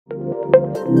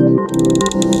Hey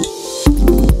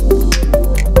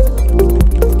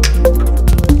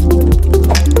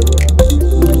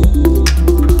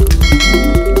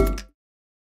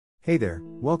there,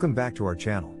 welcome back to our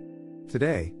channel.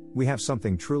 Today, we have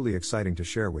something truly exciting to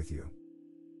share with you.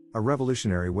 A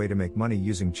revolutionary way to make money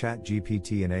using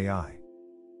ChatGPT and AI.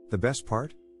 The best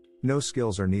part? No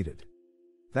skills are needed.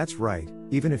 That's right,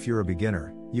 even if you're a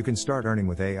beginner, you can start earning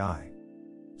with AI.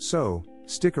 So,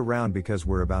 stick around because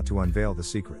we're about to unveil the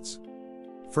secrets.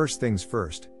 First things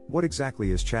first, what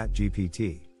exactly is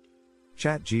ChatGPT?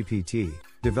 ChatGPT,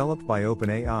 developed by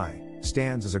OpenAI,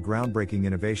 stands as a groundbreaking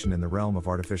innovation in the realm of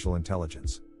artificial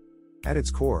intelligence. At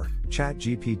its core,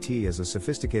 ChatGPT is a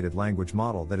sophisticated language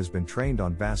model that has been trained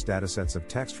on vast datasets of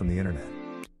text from the internet.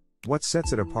 What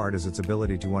sets it apart is its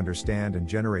ability to understand and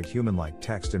generate human-like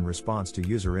text in response to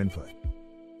user input.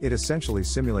 It essentially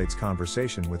simulates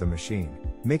conversation with a machine,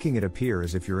 making it appear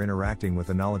as if you're interacting with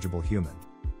a knowledgeable human.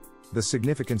 The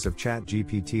significance of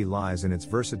ChatGPT lies in its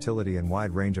versatility and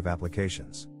wide range of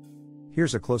applications.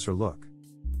 Here's a closer look.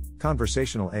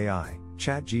 Conversational AI,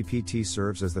 ChatGPT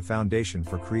serves as the foundation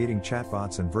for creating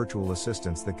chatbots and virtual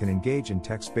assistants that can engage in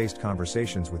text-based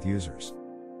conversations with users.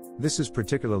 This is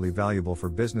particularly valuable for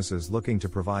businesses looking to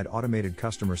provide automated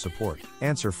customer support,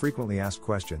 answer frequently asked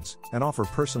questions, and offer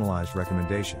personalized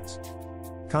recommendations.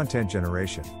 Content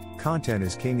generation. Content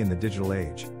is king in the digital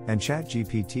age, and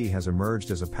ChatGPT has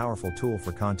emerged as a powerful tool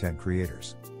for content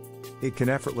creators. It can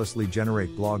effortlessly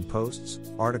generate blog posts,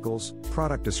 articles,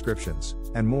 product descriptions,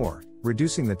 and more,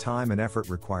 reducing the time and effort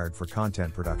required for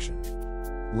content production.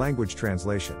 Language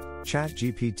translation.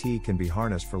 ChatGPT can be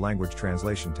harnessed for language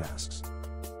translation tasks.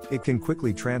 It can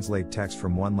quickly translate text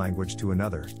from one language to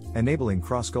another, enabling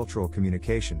cross-cultural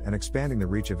communication and expanding the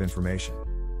reach of information.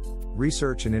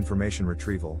 Research and information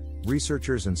retrieval.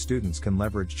 Researchers and students can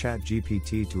leverage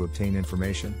ChatGPT to obtain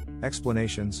information,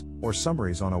 explanations, or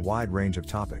summaries on a wide range of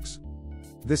topics.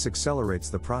 This accelerates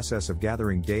the process of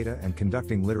gathering data and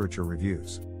conducting literature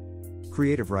reviews.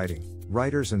 Creative writing.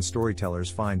 Writers and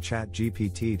storytellers find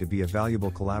ChatGPT to be a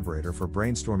valuable collaborator for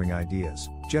brainstorming ideas,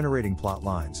 generating plot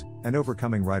lines, and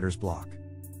overcoming writer's block.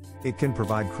 It can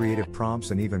provide creative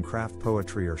prompts and even craft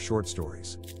poetry or short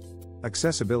stories.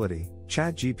 Accessibility.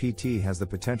 ChatGPT has the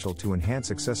potential to enhance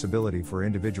accessibility for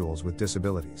individuals with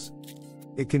disabilities.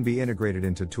 It can be integrated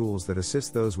into tools that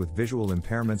assist those with visual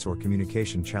impairments or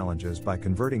communication challenges by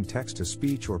converting text to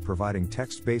speech or providing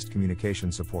text-based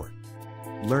communication support.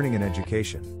 Learning and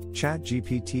education.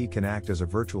 ChatGPT can act as a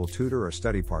virtual tutor or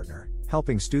study partner,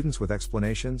 helping students with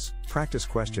explanations, practice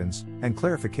questions, and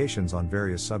clarifications on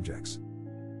various subjects.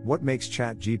 What makes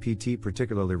ChatGPT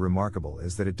particularly remarkable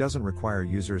is that it doesn't require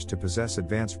users to possess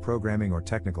advanced programming or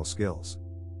technical skills.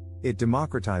 It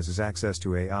democratizes access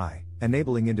to AI,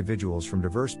 enabling individuals from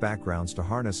diverse backgrounds to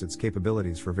harness its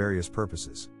capabilities for various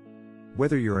purposes.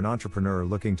 Whether you're an entrepreneur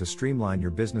looking to streamline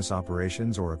your business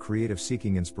operations or a creative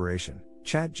seeking inspiration,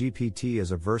 ChatGPT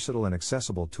is a versatile and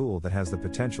accessible tool that has the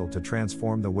potential to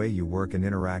transform the way you work and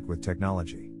interact with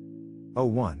technology.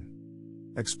 1.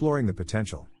 Exploring the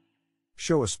potential.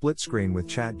 Show a split screen with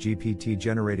ChatGPT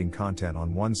generating content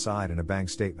on one side and a bank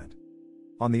statement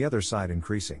on the other side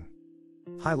increasing.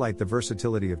 Highlight the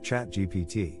versatility of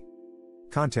ChatGPT.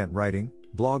 Content writing,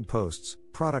 blog posts,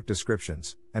 product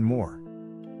descriptions, and more.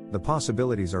 The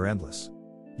possibilities are endless.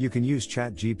 You can use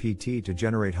ChatGPT to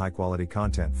generate high-quality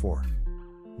content for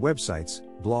websites,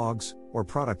 blogs, or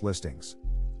product listings.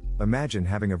 Imagine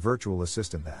having a virtual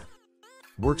assistant that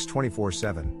works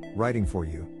 24/7, writing for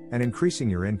you, and increasing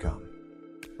your income.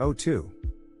 2.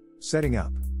 Setting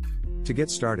up. To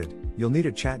get started, you'll need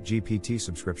a ChatGPT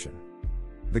subscription.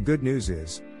 The good news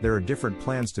is, there are different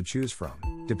plans to choose from,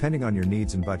 depending on your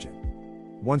needs and budget.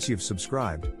 Once you've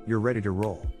subscribed, you're ready to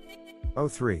roll.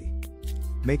 3.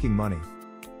 Making money.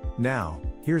 Now,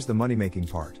 here's the money-making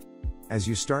part. As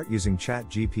you start using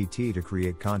ChatGPT to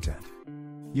create content,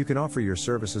 you can offer your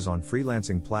services on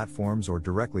freelancing platforms or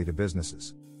directly to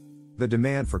businesses. The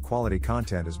demand for quality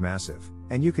content is massive,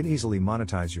 and you can easily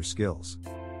monetize your skills.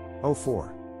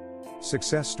 4.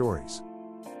 Success stories.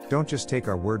 Don't just take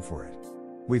our word for it.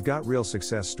 We've got real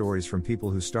success stories from people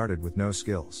who started with no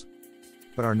skills,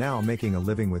 but are now making a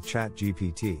living with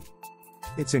ChatGPT.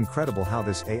 It's incredible how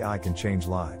this AI can change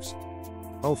lives.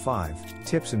 5.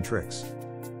 Tips and tricks.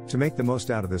 To make the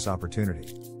most out of this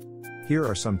opportunity, here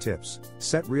are some tips.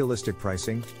 Set realistic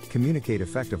pricing, communicate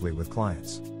effectively with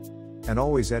clients, and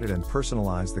always edit and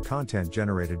personalize the content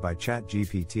generated by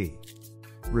ChatGPT.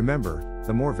 Remember,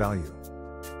 the more value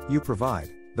you provide,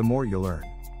 the more you'll earn.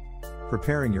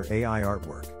 Preparing your AI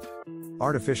artwork.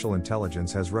 Artificial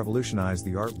intelligence has revolutionized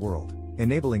the art world,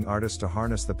 enabling artists to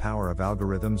harness the power of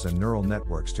algorithms and neural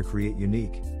networks to create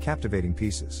unique, captivating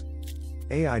pieces.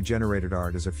 AI-generated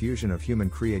art is a fusion of human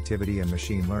creativity and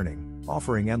machine learning,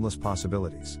 offering endless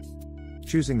possibilities.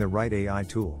 Choosing the right AI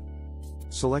tool.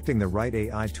 Selecting the right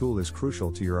AI tool is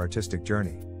crucial to your artistic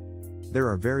journey. There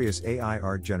are various AI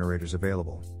art generators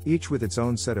available, each with its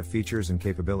own set of features and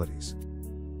capabilities.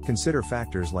 Consider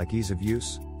factors like ease of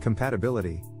use,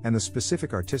 compatibility, and the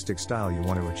specific artistic style you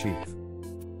want to achieve.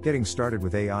 Getting started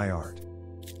with AI art.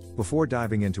 Before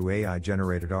diving into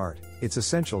AI-generated art, it's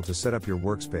essential to set up your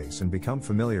workspace and become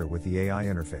familiar with the AI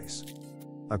interface.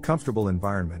 A comfortable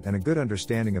environment and a good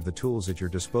understanding of the tools at your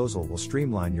disposal will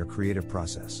streamline your creative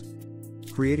process.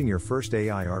 Creating your first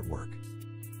AI artwork.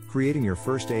 Creating your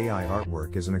first AI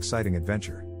artwork is an exciting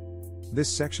adventure. This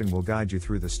section will guide you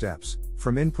through the steps,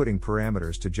 from inputting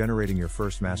parameters to generating your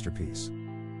first masterpiece.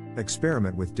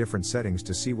 Experiment with different settings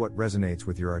to see what resonates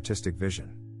with your artistic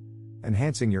vision.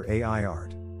 Enhancing your AI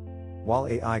art. While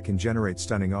AI can generate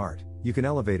stunning art, you can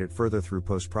elevate it further through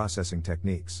post-processing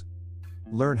techniques.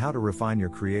 Learn how to refine your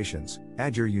creations,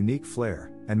 add your unique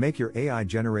flair, and make your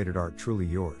AI-generated art truly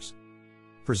yours.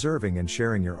 Preserving and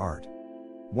sharing your art.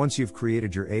 Once you've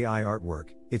created your AI artwork,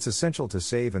 it's essential to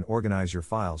save and organize your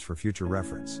files for future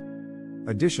reference.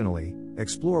 Additionally,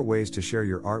 explore ways to share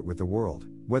your art with the world,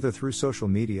 whether through social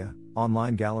media,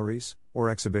 online galleries, or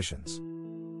exhibitions.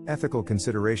 Ethical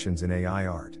considerations in AI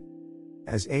art.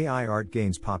 As AI art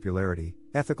gains popularity,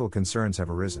 ethical concerns have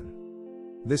arisen.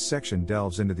 This section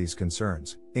delves into these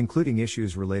concerns, including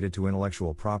issues related to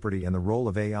intellectual property and the role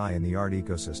of AI in the art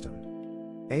ecosystem.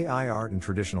 AI art and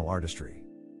traditional artistry.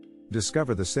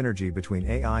 Discover the synergy between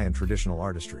AI and traditional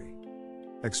artistry.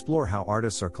 Explore how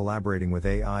artists are collaborating with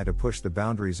AI to push the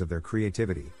boundaries of their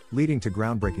creativity, leading to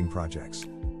groundbreaking projects.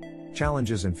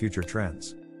 Challenges and future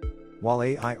trends. While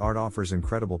AI art offers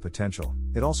incredible potential,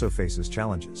 it also faces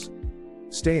challenges.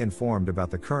 Stay informed about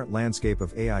the current landscape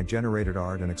of AI-generated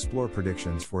art and explore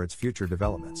predictions for its future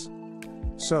developments.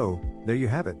 So, there you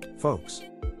have it, folks.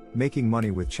 Making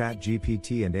money with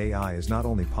ChatGPT and AI is not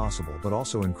only possible but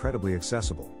also incredibly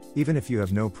accessible, even if you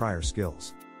have no prior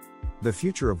skills. The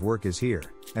future of work is here,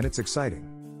 and it's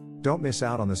exciting. Don't miss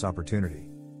out on this opportunity.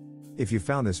 If you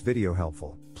found this video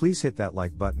helpful, please hit that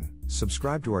like button,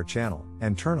 subscribe to our channel,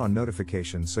 and turn on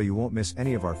notifications so you won't miss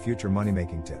any of our future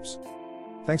money-making tips.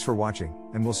 Thanks for watching,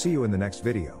 and we'll see you in the next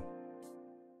video.